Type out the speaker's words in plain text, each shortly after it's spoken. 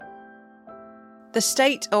The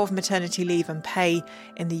state of maternity leave and pay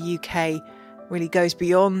in the UK really goes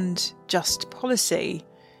beyond just policy.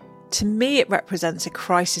 To me, it represents a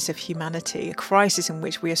crisis of humanity, a crisis in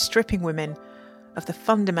which we are stripping women of the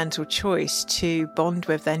fundamental choice to bond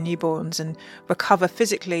with their newborns and recover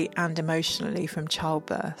physically and emotionally from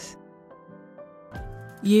childbirth.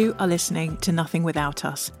 You are listening to Nothing Without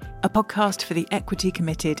Us, a podcast for the equity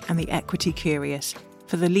committed and the equity curious,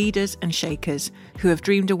 for the leaders and shakers who have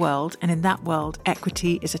dreamed a world, and in that world,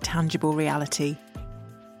 equity is a tangible reality.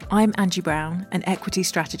 I'm Angie Brown, an equity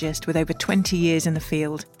strategist with over 20 years in the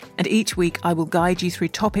field, and each week I will guide you through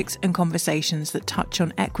topics and conversations that touch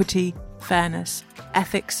on equity, fairness,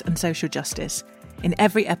 ethics and social justice. In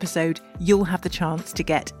every episode, you'll have the chance to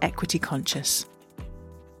get equity conscious.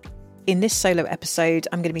 In this solo episode,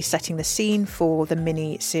 I'm going to be setting the scene for the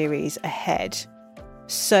mini-series ahead.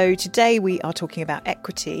 So today we are talking about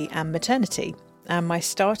equity and maternity, and my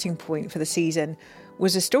starting point for the season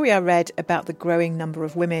was a story I read about the growing number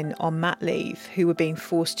of women on mat leave who were being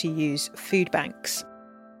forced to use food banks.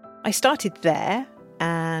 I started there,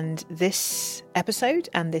 and this episode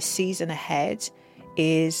and this season ahead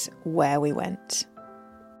is where we went.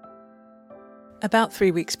 About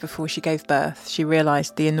 3 weeks before she gave birth, she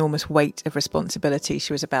realised the enormous weight of responsibility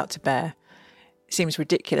she was about to bear. It seems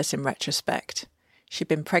ridiculous in retrospect. She'd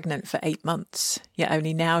been pregnant for 8 months, yet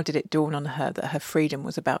only now did it dawn on her that her freedom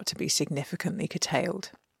was about to be significantly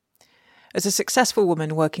curtailed. As a successful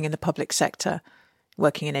woman working in the public sector,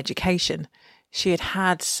 working in education, she had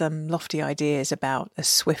had some lofty ideas about a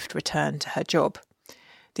swift return to her job.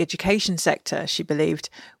 The education sector, she believed,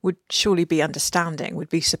 would surely be understanding, would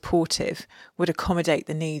be supportive, would accommodate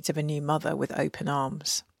the needs of a new mother with open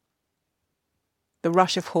arms. The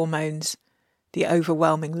rush of hormones, the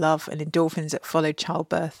overwhelming love and endorphins that followed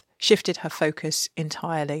childbirth shifted her focus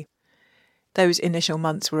entirely. Those initial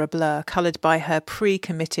months were a blur, coloured by her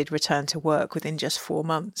pre-committed return to work within just 4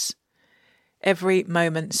 months. Every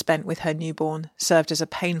moment spent with her newborn served as a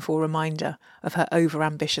painful reminder of her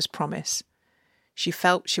over-ambitious promise. She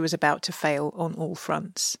felt she was about to fail on all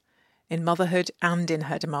fronts, in motherhood and in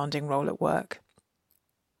her demanding role at work.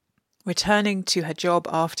 Returning to her job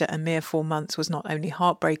after a mere 4 months was not only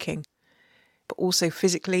heartbreaking, but also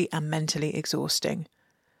physically and mentally exhausting.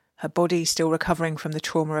 Her body still recovering from the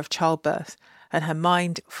trauma of childbirth, and her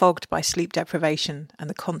mind fogged by sleep deprivation and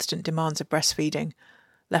the constant demands of breastfeeding,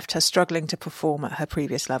 left her struggling to perform at her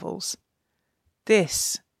previous levels.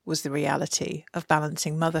 This was the reality of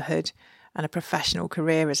balancing motherhood and a professional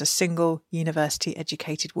career as a single,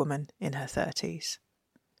 university-educated woman in her 30s.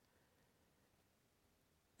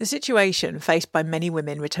 The situation faced by many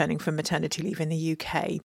women returning from maternity leave in the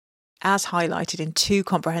UK, as highlighted in 2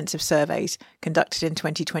 comprehensive surveys conducted in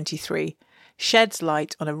 2023, sheds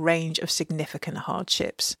light on a range of significant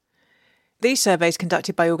hardships. These surveys,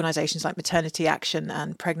 conducted by organisations like Maternity Action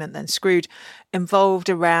and Pregnant Then Screwed, involved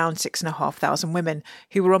around 6,500 women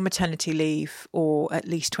who were on maternity leave or at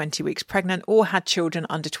least 20 weeks pregnant or had children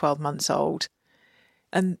under 12 months old.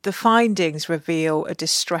 And the findings reveal a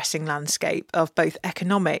distressing landscape of both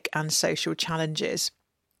economic and social challenges.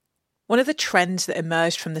 One of the trends that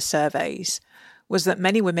emerged from the surveys was that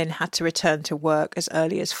many women had to return to work as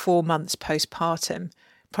early as 4 months postpartum,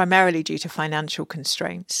 primarily due to financial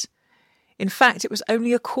constraints. In fact, it was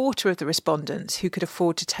only a quarter of the respondents who could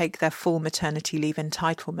afford to take their full maternity leave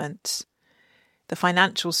entitlements. The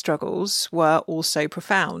financial struggles were also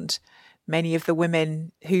profound. Many of the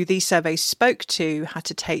women who these surveys spoke to had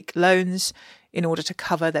to take loans in order to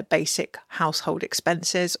cover their basic household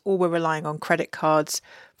expenses or were relying on credit cards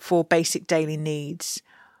for basic daily needs.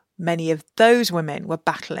 Many of those women were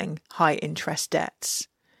battling high interest debts.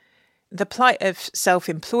 The plight of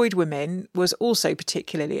self-employed women was also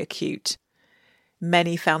particularly acute.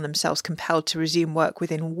 Many found themselves compelled to resume work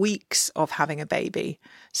within weeks of having a baby,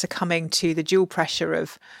 succumbing to the dual pressure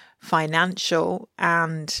of financial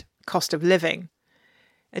and cost of living.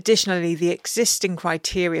 Additionally, the existing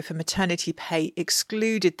criteria for maternity pay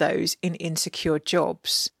excluded those in insecure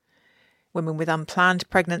jobs. Women with unplanned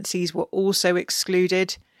pregnancies were also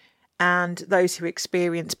excluded, and those who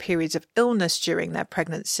experienced periods of illness during their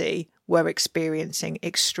pregnancy were experiencing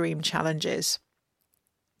extreme challenges.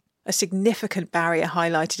 A significant barrier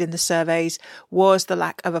highlighted in the surveys was the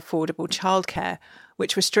lack of affordable childcare,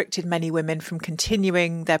 which restricted many women from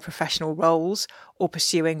continuing their professional roles or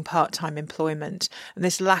pursuing part-time employment. And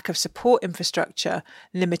this lack of support infrastructure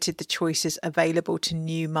limited the choices available to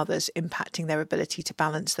new mothers, impacting their ability to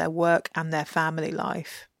balance their work and their family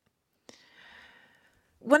life.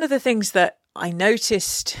 One of the things that I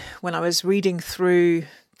noticed when I was reading through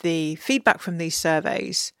the feedback from these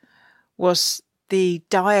surveys was the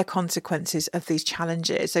dire consequences of these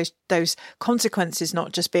challenges, those consequences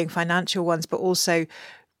not just being financial ones, but also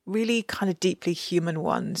really kind of deeply human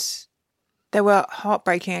ones. There were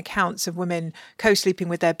heartbreaking accounts of women co-sleeping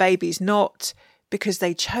with their babies, not because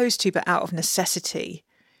they chose to, but out of necessity,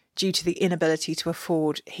 due to the inability to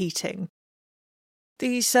afford heating.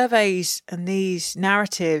 These surveys and these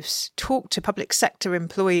narratives talk to public sector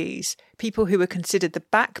employees, people who were considered the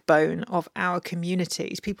backbone of our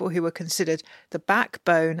communities, people who were considered the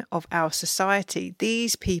backbone of our society.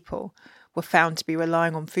 These people were found to be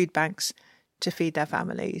relying on food banks to feed their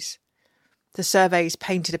families. The surveys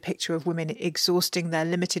painted a picture of women exhausting their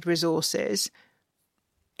limited resources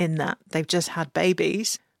in that they've just had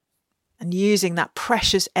babies and using that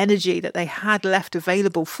precious energy that they had left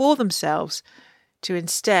available for themselves to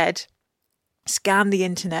instead scan the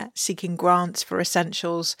internet, seeking grants for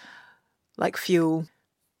essentials like fuel,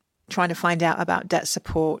 trying to find out about debt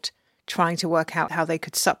support, trying to work out how they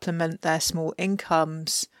could supplement their small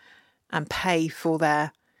incomes and pay for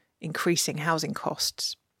their increasing housing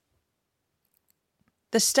costs.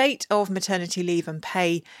 The state of maternity leave and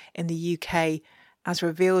pay in the UK, as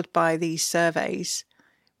revealed by these surveys,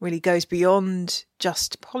 really goes beyond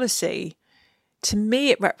just policy. To me,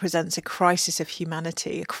 it represents a crisis of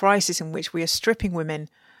humanity, a crisis in which we are stripping women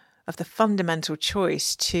of the fundamental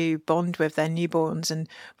choice to bond with their newborns and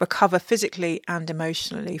recover physically and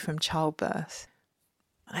emotionally from childbirth.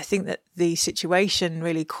 I think that the situation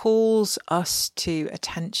really calls us to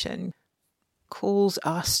attention, calls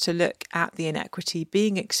us to look at the inequity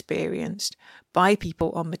being experienced by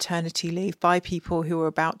people on maternity leave, by people who are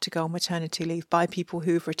about to go on maternity leave, by people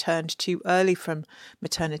who've returned too early from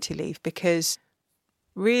maternity leave, because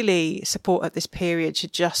really support at this period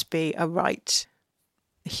should just be a right,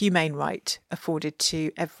 a humane right afforded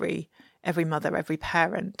to every mother, every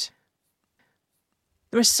parent.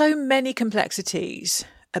 There are so many complexities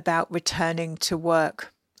about returning to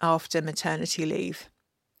work after maternity leave.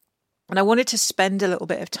 And I wanted to spend a little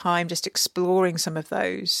bit of time just exploring some of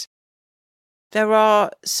those. There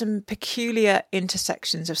are some peculiar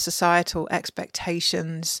intersections of societal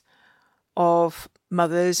expectations of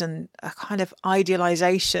mothers and a kind of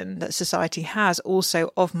idealisation that society has also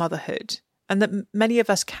of motherhood and that many of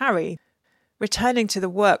us carry. Returning to the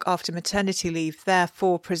work after maternity leave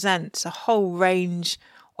therefore presents a whole range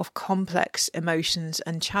of complex emotions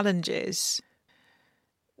and challenges.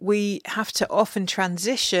 We have to often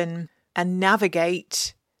transition and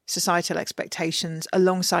navigate societal expectations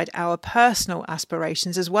alongside our personal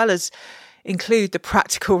aspirations, as well as include the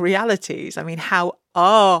practical realities. I mean, how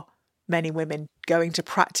are many women going to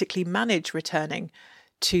practically manage returning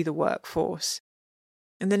to the workforce?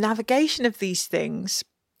 And the navigation of these things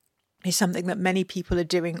is something that many people are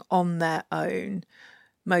doing on their own.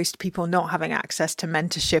 Most people not having access to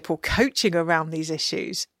mentorship or coaching around these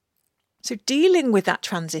issues. So dealing with that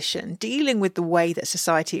transition, dealing with the way that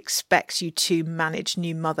society expects you to manage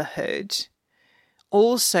new motherhood,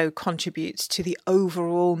 also contributes to the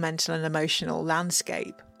overall mental and emotional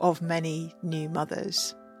landscape of many new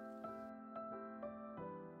mothers.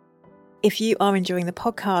 If you are enjoying the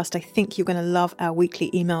podcast, I think you're going to love our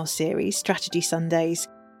weekly email series, Strategy Sundays.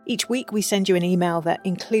 Each week we send you an email that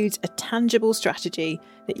includes a tangible strategy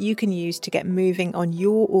that you can use to get moving on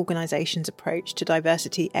your organisation's approach to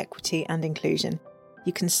diversity, equity and inclusion.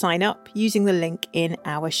 You can sign up using the link in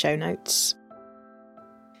our show notes.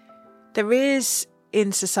 There is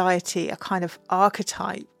in society a kind of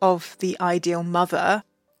archetype of the ideal mother,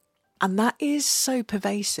 and that is so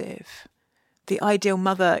pervasive. The ideal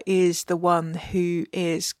mother is the one who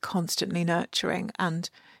is constantly nurturing and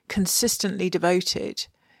consistently devoted,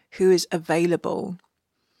 who is available.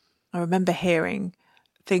 I remember hearing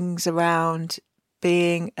things around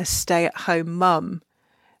being a stay-at-home mum.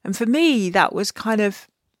 And for me, that was kind of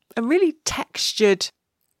a really textured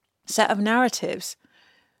set of narratives.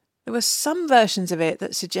 There were some versions of it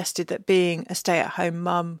that suggested that being a stay-at-home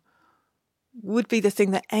mum would be the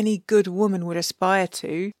thing that any good woman would aspire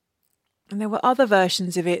to. And there were other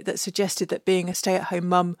versions of it that suggested that being a stay-at-home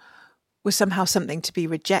mum was somehow something to be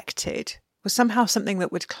rejected, was somehow something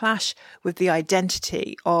that would clash with the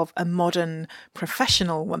identity of a modern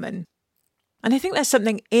professional woman. And I think there's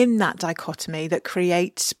something in that dichotomy that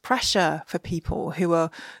creates pressure for people who are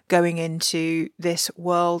going into this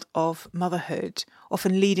world of motherhood,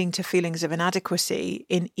 often leading to feelings of inadequacy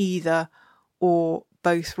in either or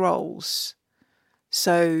both roles.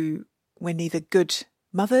 So we're neither good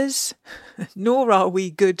mothers, nor are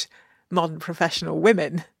we good modern professional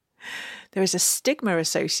women. There is a stigma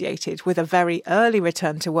associated with a very early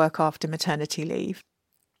return to work after maternity leave.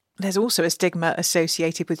 There's also a stigma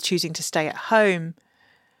associated with choosing to stay at home.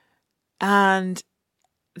 And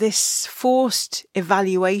this forced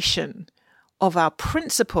evaluation of our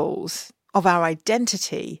principles, of our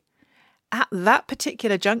identity at that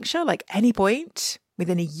particular juncture, like any point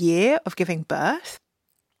within a year of giving birth,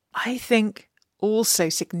 I think also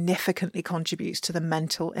significantly contributes to the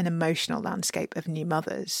mental and emotional landscape of new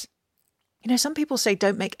mothers. Some people say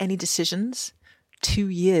don't make any decisions 2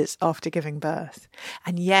 years after giving birth.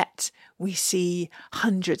 And yet we see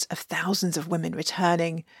hundreds of thousands of women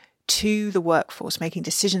returning to the workforce, making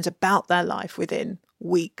decisions about their life within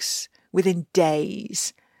weeks, within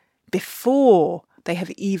days, before they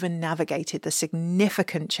have even navigated the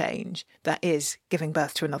significant change that is giving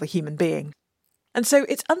birth to another human being. And so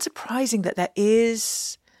it's unsurprising that there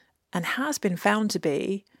is and has been found to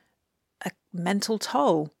be a mental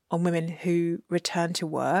toll on women who return to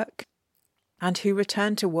work and who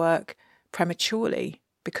return to work prematurely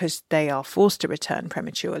because they are forced to return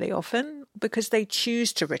prematurely, often because they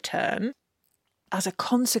choose to return as a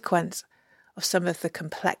consequence of some of the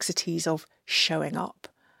complexities of showing up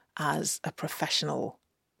as a professional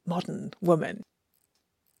modern woman.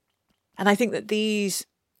 And I think that these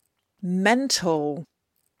mental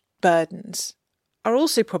burdens are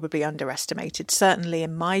also probably underestimated, certainly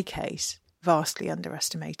in my case, vastly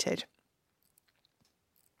underestimated.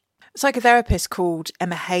 A psychotherapist called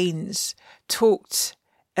Emma Haynes talked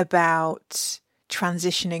about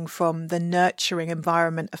transitioning from the nurturing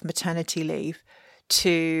environment of maternity leave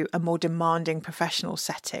to a more demanding professional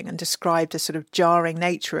setting, and described the sort of jarring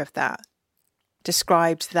nature of that,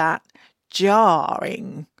 described that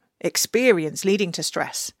jarring experience leading to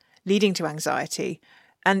stress, leading to anxiety,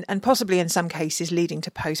 and possibly in some cases leading to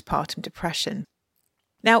postpartum depression.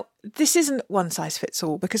 Now, this isn't one size fits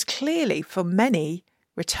all, because clearly for many,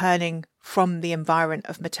 returning from the environment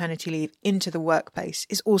of maternity leave into the workplace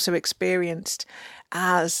is also experienced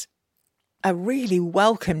as a really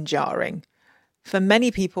welcome jarring. For many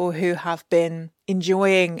people who have been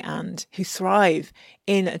enjoying and who thrive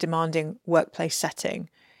in a demanding workplace setting,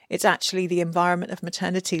 it's actually the environment of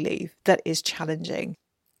maternity leave that is challenging.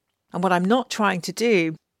 And what I'm not trying to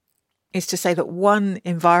do is to say that one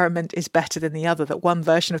environment is better than the other, that one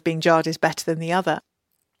version of being jarred is better than the other,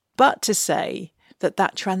 but to say that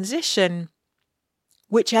that transition,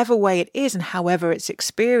 whichever way it is and however it's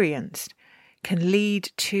experienced, can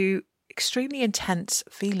lead to extremely intense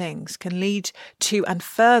feelings, can lead to and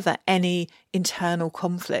further any internal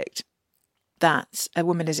conflict that a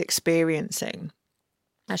woman is experiencing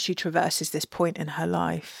as she traverses this point in her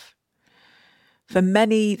life. For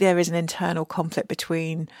many, there is an internal conflict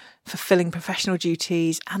between fulfilling professional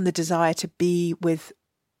duties and the desire to be with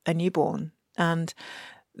a newborn. And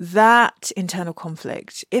that internal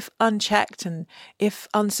conflict, if unchecked and if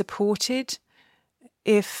unsupported,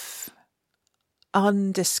 if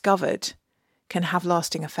undiscovered, can have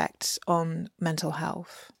lasting effects on mental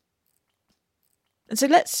health. And so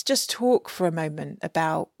let's just talk for a moment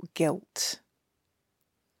about guilt.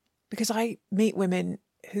 Because I meet women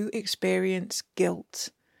who experience guilt,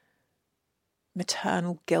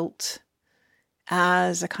 maternal guilt,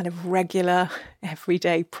 as a kind of regular,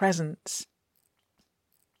 everyday presence.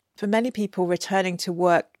 For many people returning to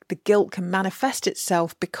work, the guilt can manifest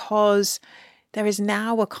itself because there is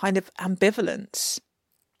now a kind of ambivalence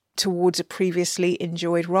towards a previously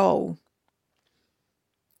enjoyed role.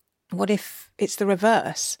 What if it's the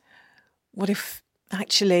reverse? What if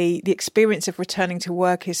actually the experience of returning to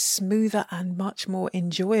work is smoother and much more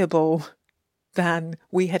enjoyable than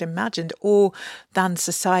we had imagined, or than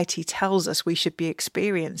society tells us we should be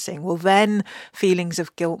experiencing? Well, then feelings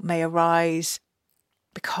of guilt may arise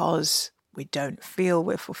because we don't feel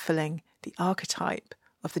we're fulfilling the archetype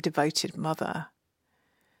of the devoted mother.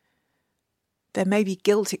 There may be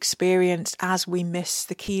guilt experienced as we miss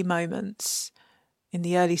the key moments in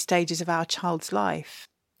the early stages of our child's life.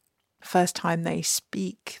 The first time they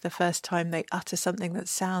speak, the first time they utter something that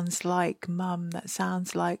sounds like mum, that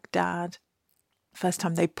sounds like dad. The first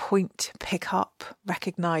time they point, pick up,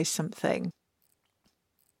 recognise something.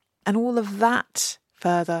 And all of that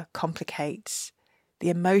further complicates the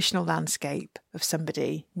emotional landscape of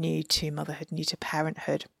somebody new to motherhood, new to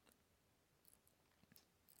parenthood.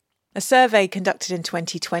 A survey conducted in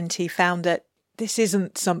 2020 found that this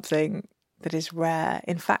isn't something that is rare.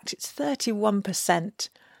 In fact, it's 31%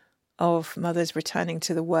 of mothers returning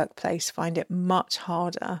to the workplace find it much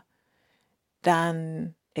harder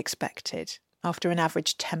than expected after an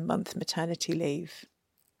average 10-month maternity leave.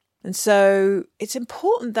 And so it's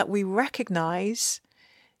important that we recognise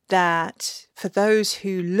that for those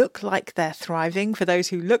who look like they're thriving, for those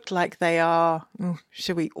who look like they are,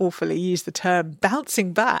 shall we awfully use the term,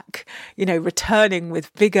 bouncing back, returning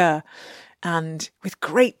with vigour and with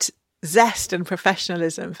great zest and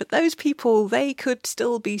professionalism, for those people, they could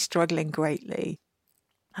still be struggling greatly.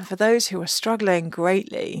 And for those who are struggling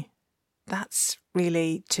greatly, that's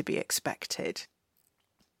really to be expected.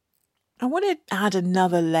 I want to add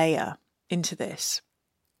another layer into this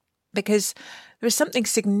because there is something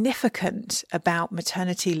significant about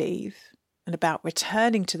maternity leave and about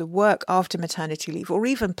returning to the work after maternity leave, or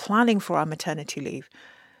even planning for our maternity leave,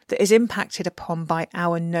 that is impacted upon by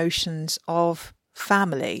our notions of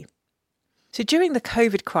family. So during the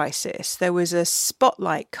COVID crisis, there was a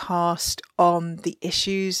spotlight cast on the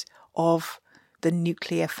issues of the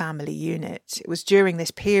nuclear family unit. It was during this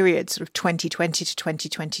period, sort of 2020 to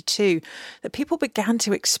 2022, that people began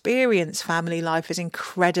to experience family life as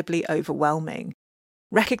incredibly overwhelming,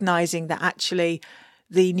 recognizing that actually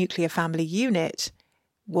the nuclear family unit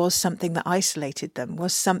was something that isolated them,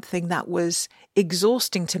 was something that was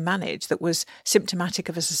exhausting to manage, that was symptomatic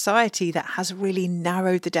of a society that has really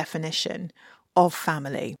narrowed the definition of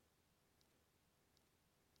family.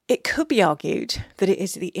 It could be argued that it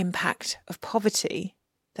is the impact of poverty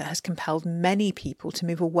that has compelled many people to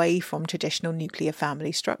move away from traditional nuclear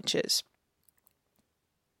family structures.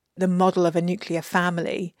 The model of a nuclear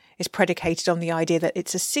family is predicated on the idea that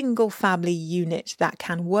it's a single family unit that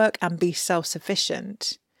can work and be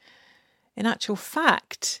self-sufficient. In actual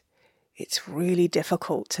fact, it's really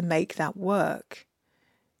difficult to make that work.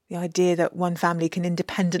 The idea that one family can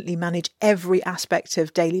independently manage every aspect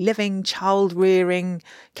of daily living, child rearing,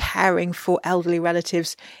 caring for elderly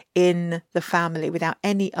relatives in the family without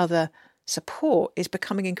any other support is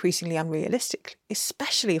becoming increasingly unrealistic,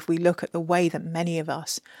 especially if we look at the way that many of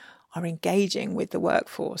us are engaging with the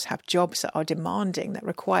workforce, have jobs that are demanding, that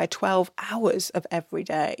require 12 hours of every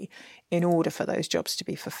day in order for those jobs to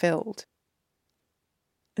be fulfilled.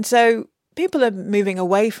 And so people are moving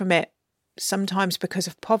away from it, sometimes because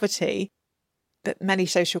of poverty, but many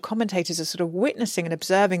social commentators are sort of witnessing and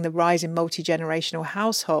observing the rise in multi-generational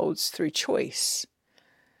households through choice.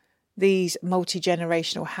 These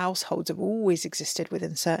multi-generational households have always existed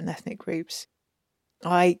within certain ethnic groups.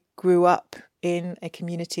 I grew up in a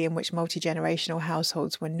community in which multi-generational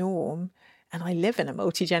households were norm, and I live in a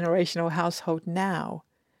multi-generational household now.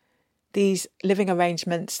 These living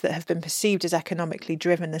arrangements that have been perceived as economically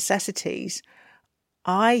driven necessities,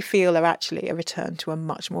 I feel, are actually a return to a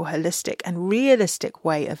much more holistic and realistic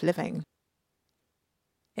way of living.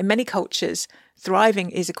 In many cultures, thriving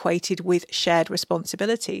is equated with shared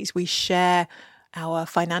responsibilities. We share our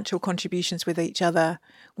financial contributions with each other.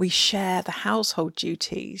 We share the household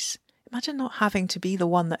duties. Imagine not having to be the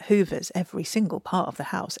one that hoovers every single part of the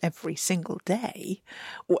house every single day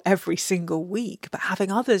or every single week, but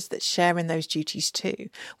having others that share in those duties too.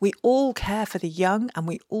 We all care for the young and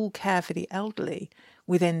we all care for the elderly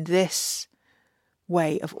within this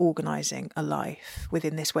way of organising a life,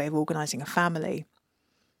 within this way of organising a family.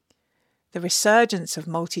 The resurgence of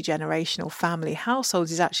multi-generational family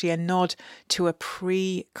households is actually a nod to a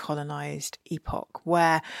pre-colonised epoch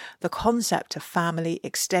where the concept of family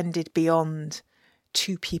extended beyond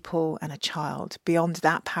two people and a child, beyond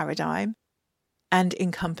that paradigm, and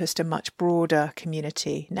encompassed a much broader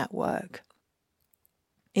community network.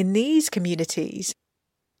 In these communities,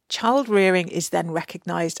 child rearing is then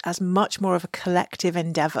recognised as much more of a collective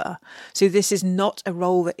endeavour. So this is not a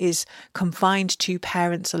role that is confined to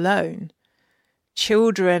parents alone.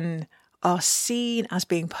 Children are seen as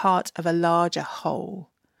being part of a larger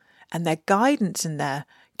whole, and their guidance and their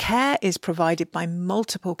care is provided by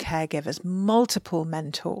multiple caregivers, multiple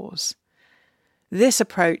mentors. This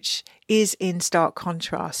approach is in stark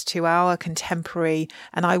contrast to our contemporary,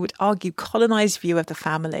 and I would argue colonised view of the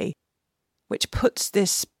family, which puts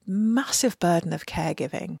this massive burden of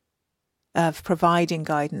caregiving, of providing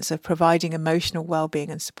guidance, of providing emotional well-being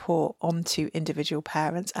and support onto individual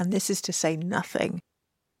parents. And this is to say nothing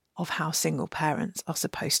of how single parents are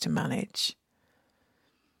supposed to manage.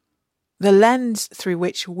 The lens through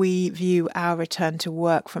which we view our return to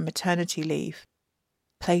work from maternity leave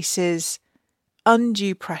places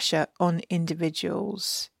undue pressure on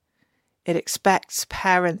individuals. It expects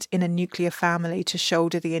parents in a nuclear family to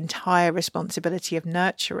shoulder the entire responsibility of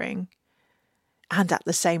nurturing and at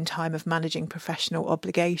the same time of managing professional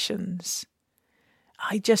obligations.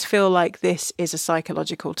 I just feel like this is a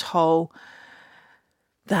psychological toll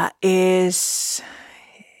that is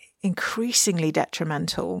increasingly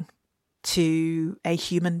detrimental to a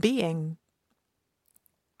human being.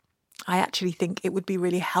 I actually think it would be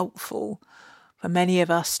really helpful for many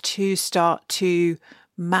of us to start to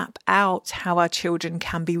map out how our children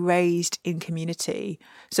can be raised in community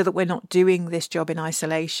so that we're not doing this job in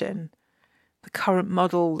isolation. The current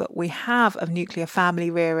model that we have of nuclear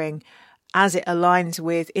family rearing as it aligns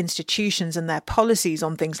with institutions and their policies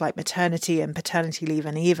on things like maternity and paternity leave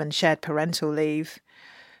and even shared parental leave,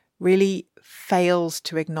 really fails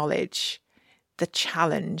to acknowledge the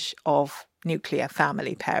challenge of nuclear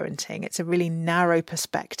family parenting. It's a really narrow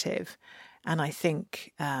perspective, and I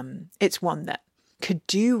think it's one that could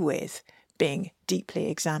do with being deeply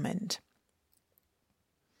examined.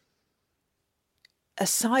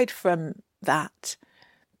 Aside from that,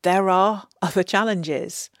 there are other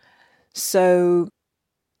challenges. So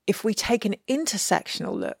if we take an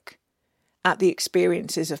intersectional look at the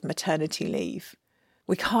experiences of maternity leave,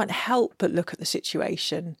 we can't help but look at the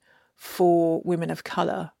situation for women of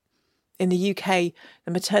colour. In the UK,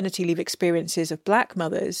 the maternity leave experiences of Black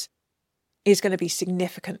mothers is going to be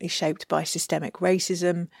significantly shaped by systemic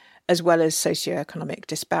racism as well as socioeconomic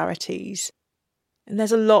disparities. And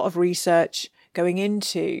there's a lot of research going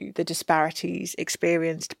into the disparities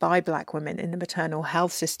experienced by Black women in the maternal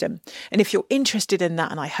health system. And if you're interested in that,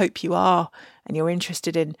 and I hope you are, and you're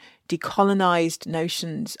interested in decolonised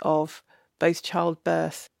notions of both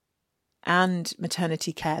childbirth and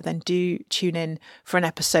maternity care, then do tune in for an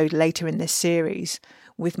episode later in this series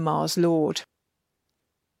with Mars Lord.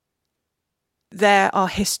 There are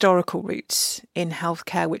historical roots in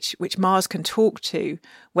healthcare which Mars can talk to,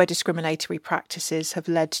 where discriminatory practices have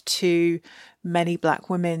led to many Black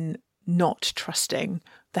women not trusting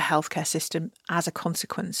the healthcare system as a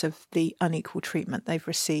consequence of the unequal treatment they've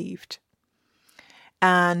received.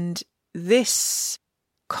 And this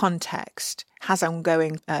context has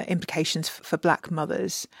ongoing implications for Black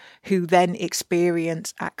mothers who then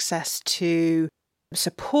experience access to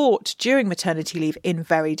support during maternity leave in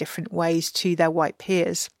very different ways to their white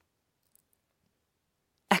peers.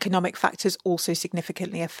 Economic factors also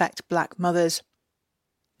significantly affect Black mothers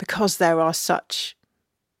because there are such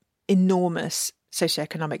enormous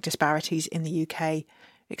socioeconomic disparities in the UK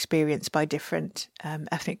experienced by different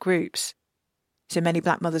ethnic groups. So many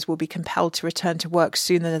Black mothers will be compelled to return to work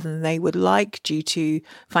sooner than they would like due to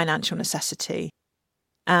financial necessity.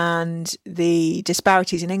 And the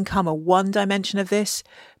disparities in income are one dimension of this,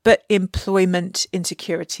 but employment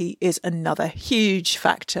insecurity is another huge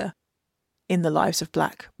factor in the lives of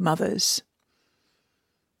Black mothers.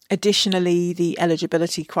 Additionally, the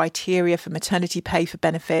eligibility criteria for maternity pay for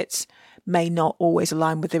benefits may not always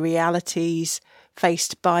align with the realities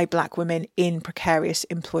faced by Black women in precarious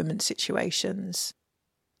employment situations.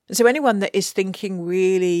 So anyone that is thinking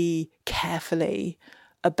really carefully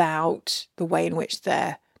about the way in which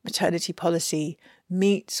their maternity policy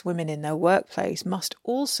meets women in their workplace must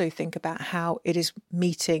also think about how it is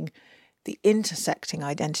meeting the intersecting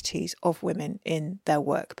identities of women in their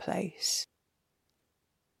workplace.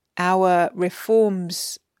 Our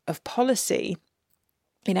reforms of policy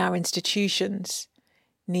in our institutions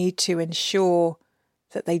need to ensure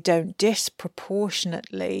that they don't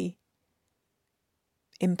disproportionately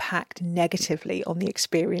impact negatively on the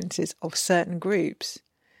experiences of certain groups.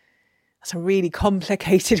 That's a really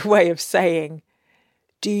complicated way of saying,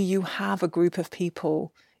 do you have a group of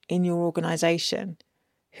people in your organisation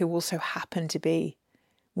who also happen to be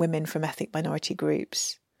women from ethnic minority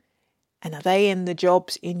groups? And are they in the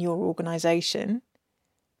jobs in your organisation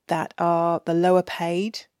that are the lower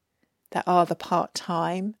paid, that are the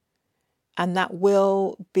part-time, and that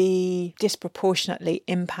will be disproportionately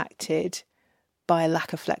impacted by a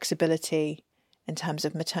lack of flexibility in terms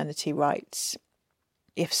of maternity rights?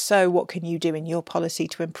 If so, what can you do in your policy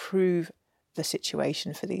to improve the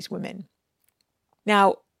situation for these women?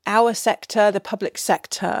 Now, our sector, the public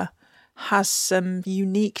sector, has some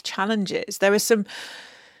unique challenges. There is some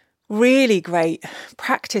really great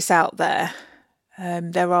practice out there.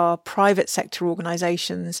 There are private sector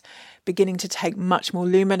organisations beginning to take much more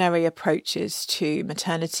luminary approaches to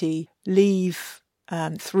maternity leave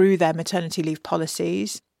through their maternity leave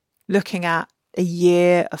policies, looking at a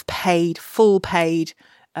year of full paid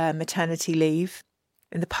maternity leave.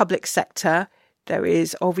 In the public sector, there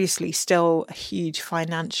is obviously still a huge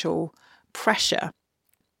financial pressure.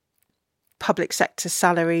 Public sector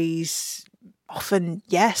salaries often,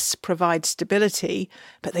 yes, provide stability,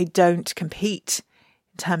 but they don't compete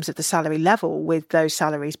in terms of the salary level with those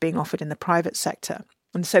salaries being offered in the private sector.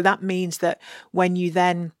 And so that means that when you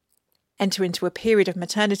then enter into a period of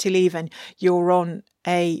maternity leave and you're on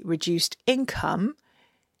a reduced income,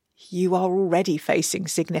 you are already facing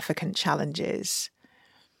significant challenges.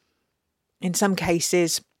 In some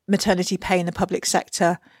cases, maternity pay in the public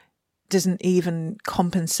sector doesn't even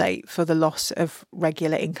compensate for the loss of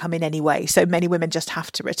regular income in any way. So many women just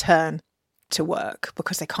have to return to work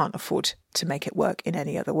because they can't afford to make it work in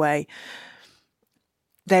any other way.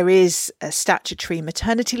 There is a statutory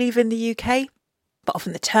maternity leave in the UK, But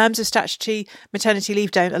often the terms of statutory maternity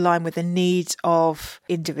leave don't align with the needs of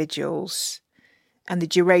individuals, and the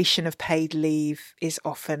duration of paid leave is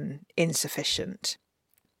often insufficient.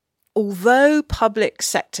 Although public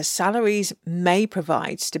sector salaries may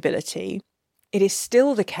provide stability, it is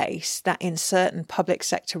still the case that in certain public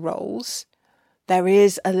sector roles, there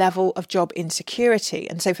is a level of job insecurity.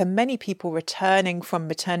 And so for many people, returning from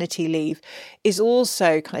maternity leave is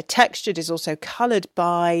also kind of textured, is also coloured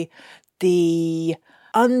by the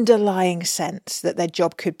underlying sense that their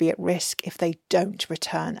job could be at risk if they don't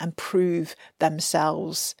return and prove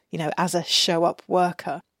themselves, as a show-up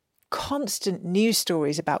worker. Constant news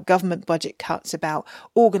stories about government budget cuts, about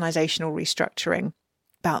organisational restructuring,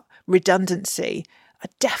 about redundancy are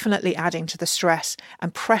definitely adding to the stress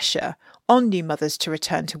and pressure on new mothers to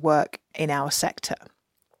return to work in our sector.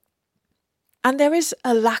 And there is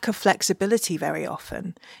a lack of flexibility very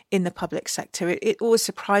often in the public sector. It always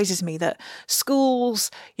surprises me that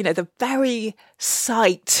schools, the very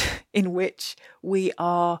site in which we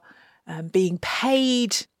are being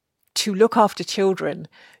paid to look after children,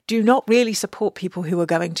 do not really support people who are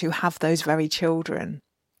going to have those very children.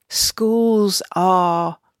 Schools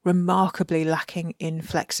are remarkably lacking in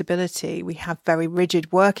flexibility. We have very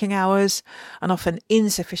rigid working hours and often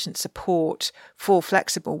insufficient support for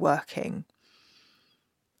flexible working.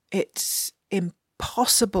 It's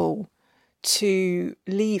impossible to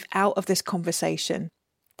leave out of this conversation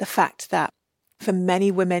the fact that for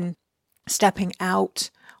many women, stepping out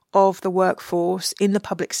of the workforce in the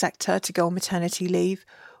public sector to go on maternity leave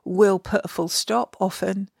will put a full stop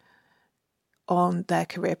often on their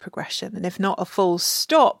career progression. And if not a full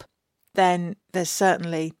stop, then there's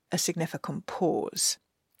certainly a significant pause,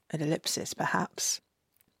 an ellipsis perhaps.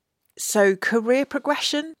 So career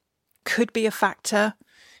progression could be a factor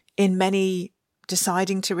in many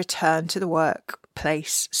deciding to return to the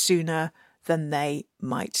workplace sooner than they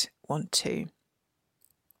might want to.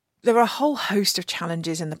 There are a whole host of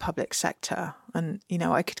challenges in the public sector. And,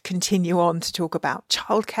 I could continue on to talk about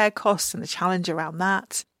childcare costs and the challenge around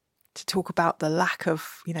that, to talk about the lack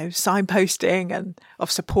of, signposting and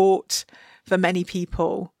of support for many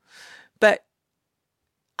people. But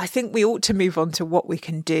I think we ought to move on to what we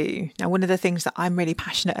can do. Now, one of the things that I'm really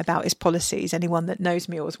passionate about is policies. Anyone that knows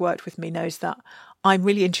me or has worked with me knows that I'm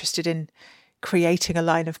really interested in creating a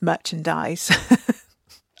line of merchandise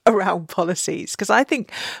around policies, because I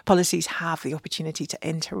think policies have the opportunity to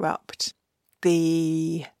interrupt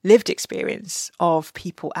the lived experience of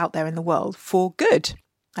people out there in the world for good.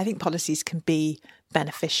 I think policies can be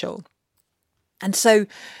beneficial. And so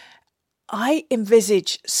I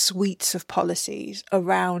envisage suites of policies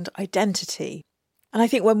around identity. And I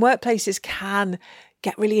think when workplaces can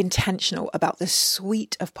get really intentional about the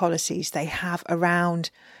suite of policies they have around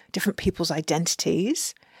different people's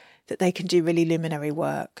identities, that they can do really luminary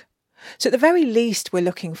work. So at the very least, we're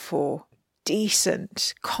looking for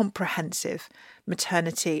decent, comprehensive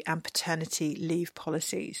maternity and paternity leave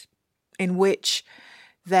policies in which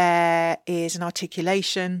there is an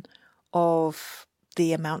articulation of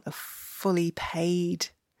the amount of fully paid,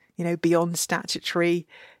 beyond statutory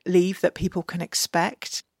leave that people can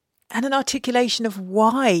expect, and an articulation of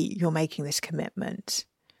why you're making this commitment,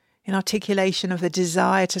 an articulation of the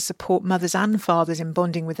desire to support mothers and fathers in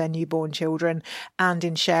bonding with their newborn children and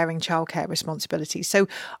in sharing childcare responsibilities. So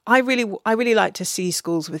I really like to see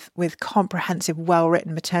schools with comprehensive,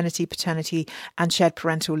 well-written maternity, paternity and shared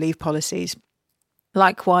parental leave policies.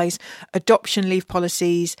 Likewise, adoption leave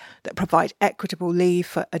policies that provide equitable leave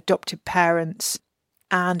for adopted parents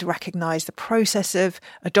and recognise the process of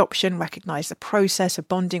adoption, recognise the process of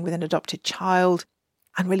bonding with an adopted child,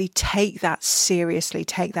 and really take that seriously,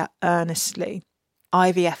 take that earnestly.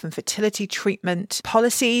 IVF and fertility treatment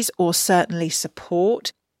policies, or certainly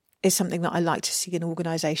support, is something that I like to see an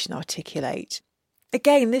organisation articulate.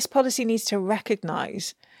 Again, this policy needs to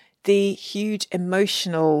recognise the huge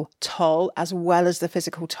emotional toll as well as the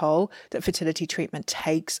physical toll that fertility treatment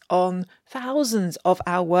takes on thousands of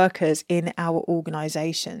our workers in our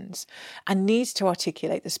organisations, and needs to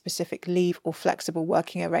articulate the specific leave or flexible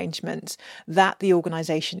working arrangements that the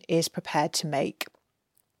organisation is prepared to make.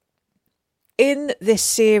 In this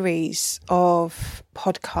series of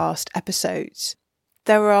podcast episodes,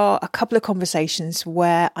 there are a couple of conversations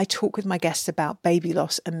where I talk with my guests about baby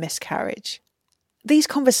loss and miscarriage. These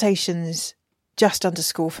conversations just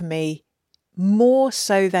underscore for me, more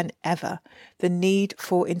so than ever, the need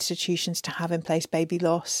for institutions to have in place baby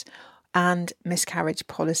loss and miscarriage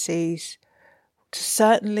policies, to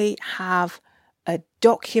certainly have a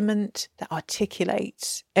document that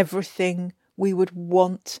articulates everything we would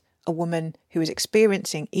want a woman who is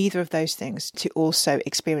experiencing either of those things to also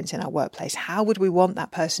experience in our workplace? How would we want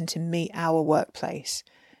that person to meet our workplace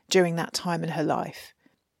during that time in her life?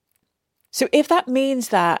 So if that means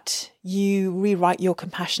that you rewrite your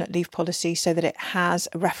compassionate leave policy so that it has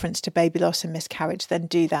a reference to baby loss and miscarriage, then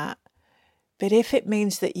do that. But if it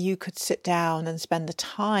means that you could sit down and spend the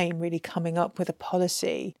time really coming up with a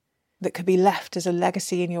policy that could be left as a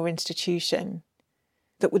legacy in your institution,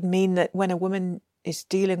 that would mean that when a woman is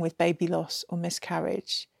dealing with baby loss or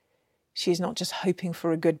miscarriage, she's not just hoping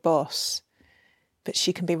for a good boss, but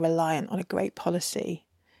she can be reliant on a great policy,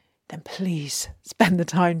 then please spend the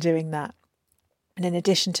time doing that. And in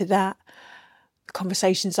addition to that, the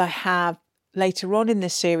conversations I have later on in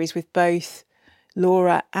this series with both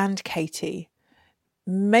Laura and Katie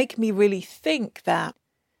make me really think that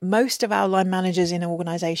most of our line managers in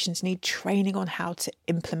organisations need training on how to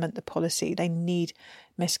implement the policy. They need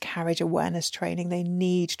miscarriage awareness training. They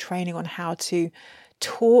need training on how to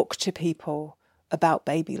talk to people about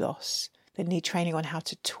baby loss. They need training on how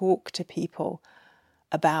to talk to people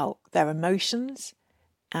about their emotions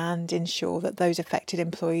and ensure that those affected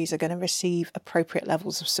employees are going to receive appropriate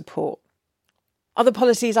levels of support. Other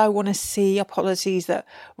policies I want to see are policies that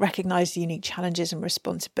recognise the unique challenges and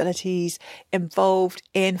responsibilities involved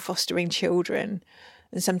in fostering children.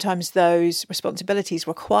 And sometimes those responsibilities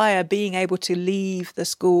require being able to leave the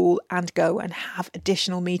school and go and have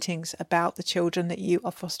additional meetings about the children that you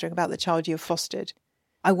are fostering, about the child you have fostered.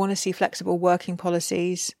 I want to see flexible working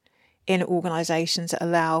policies in organisations that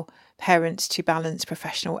allow parents to balance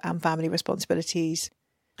professional and family responsibilities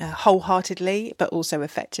wholeheartedly, but also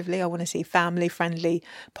effectively. I want to see family-friendly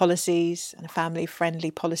policies and a family-friendly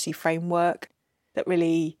policy framework that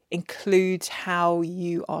really includes how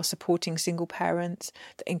you are supporting single parents,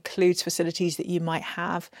 that includes facilities that you might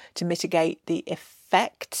have to mitigate the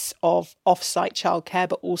effects of off-site childcare,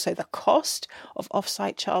 but also the cost of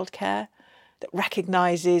off-site childcare, that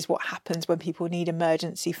recognises what happens when people need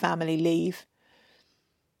emergency family leave.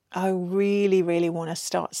 I really, really want to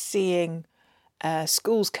start seeing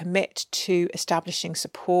schools commit to establishing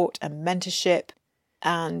support and mentorship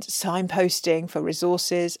and signposting for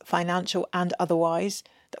resources, financial and otherwise,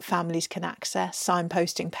 that families can access,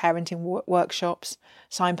 signposting parenting workshops,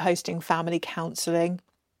 signposting family counselling,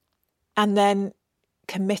 and then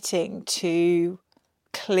committing to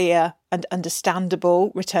clear and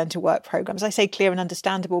understandable return to work programmes. I say clear and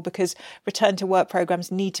understandable because return to work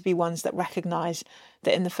programmes need to be ones that recognise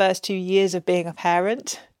that in the first 2 years of being a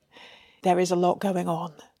parent, there is a lot going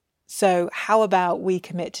on. So how about we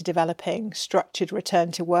commit to developing structured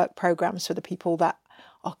return to work programmes for the people that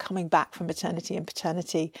are coming back from maternity and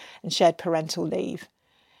paternity and shared parental leave?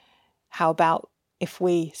 How about if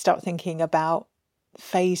we start thinking about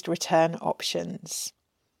phased return options?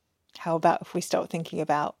 How about if we start thinking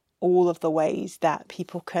about all of the ways that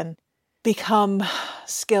people can become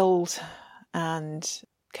skilled and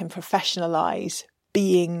can professionalise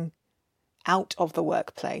being out of the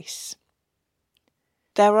workplace?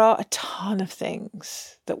 There are a ton of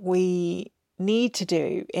things that we need to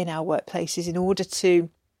do in our workplaces in order to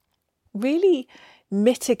really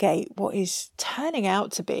mitigate what is turning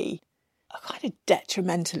out to be a kind of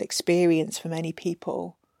detrimental experience for many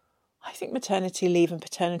people. I think maternity leave and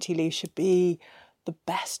paternity leave should be the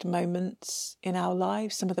best moments in our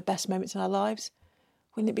lives, some of the best moments in our lives.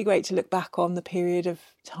 Wouldn't it be great to look back on the period of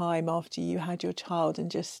time after you had your child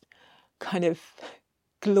and just kind of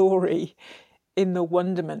glory in the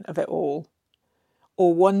wonderment of it all,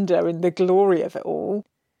 or wonder in the glory of it all?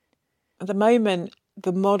 At the moment,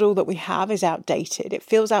 the model that we have is outdated. It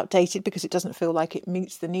feels outdated because it doesn't feel like it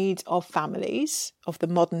meets the needs of families, of the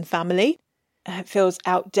modern family. It feels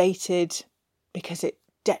outdated because it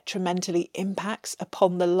detrimentally impacts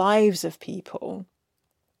upon the lives of people.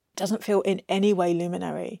 It doesn't feel in any way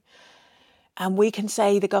luminary. And we can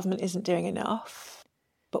say the government isn't doing enough,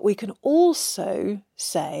 but we can also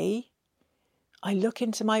say, I look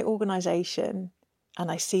into my organisation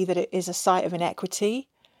and I see that it is a site of inequity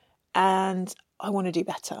and I want to do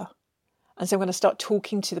better. And so I'm going to start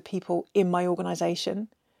talking to the people in my organisation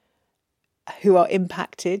who are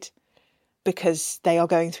impacted because they are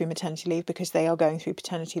going through maternity leave, because they are going through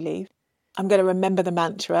paternity leave. I'm going to remember the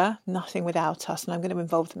mantra, nothing without us, and I'm going to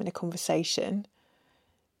involve them in a conversation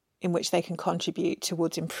in which they can contribute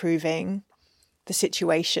towards improving the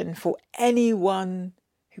situation for anyone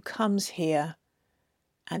who comes here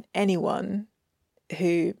and anyone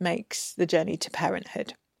who makes the journey to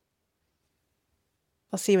parenthood.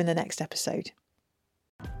 I'll see you in the next episode.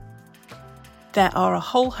 There are a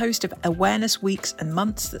whole host of awareness weeks and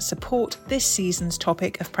months that support this season's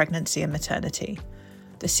topic of pregnancy and maternity.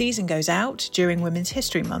 The season goes out during Women's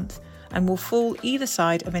History Month and will fall either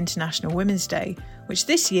side of International Women's Day, which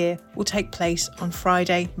this year will take place on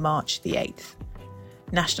Friday, March the 8th.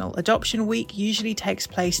 National Adoption Week usually takes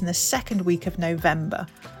place in the second week of November.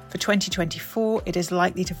 For 2024, it is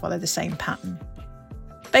likely to follow the same pattern.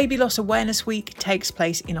 Baby Loss Awareness Week takes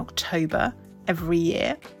place in October every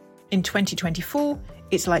year. In 2024,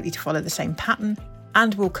 it's likely to follow the same pattern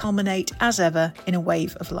and will culminate, as ever, in a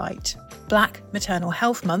wave of light. Black Maternal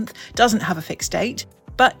Health Month doesn't have a fixed date,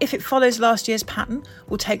 but if it follows last year's pattern,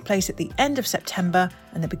 will take place at the end of September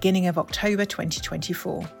and the beginning of October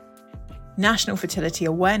 2024. National Fertility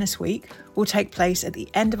Awareness Week will take place at the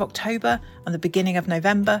end of October and the beginning of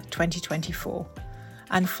November 2024.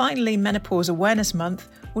 And finally, Menopause Awareness Month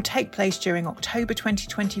will take place during October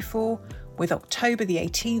 2024, with October the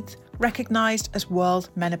 18th recognised as World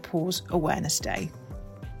Menopause Awareness Day.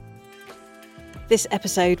 This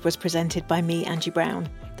episode was presented by me, Angie Brown.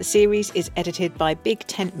 The series is edited by Big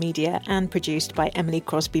Tent Media and produced by Emily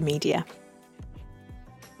Crosby Media.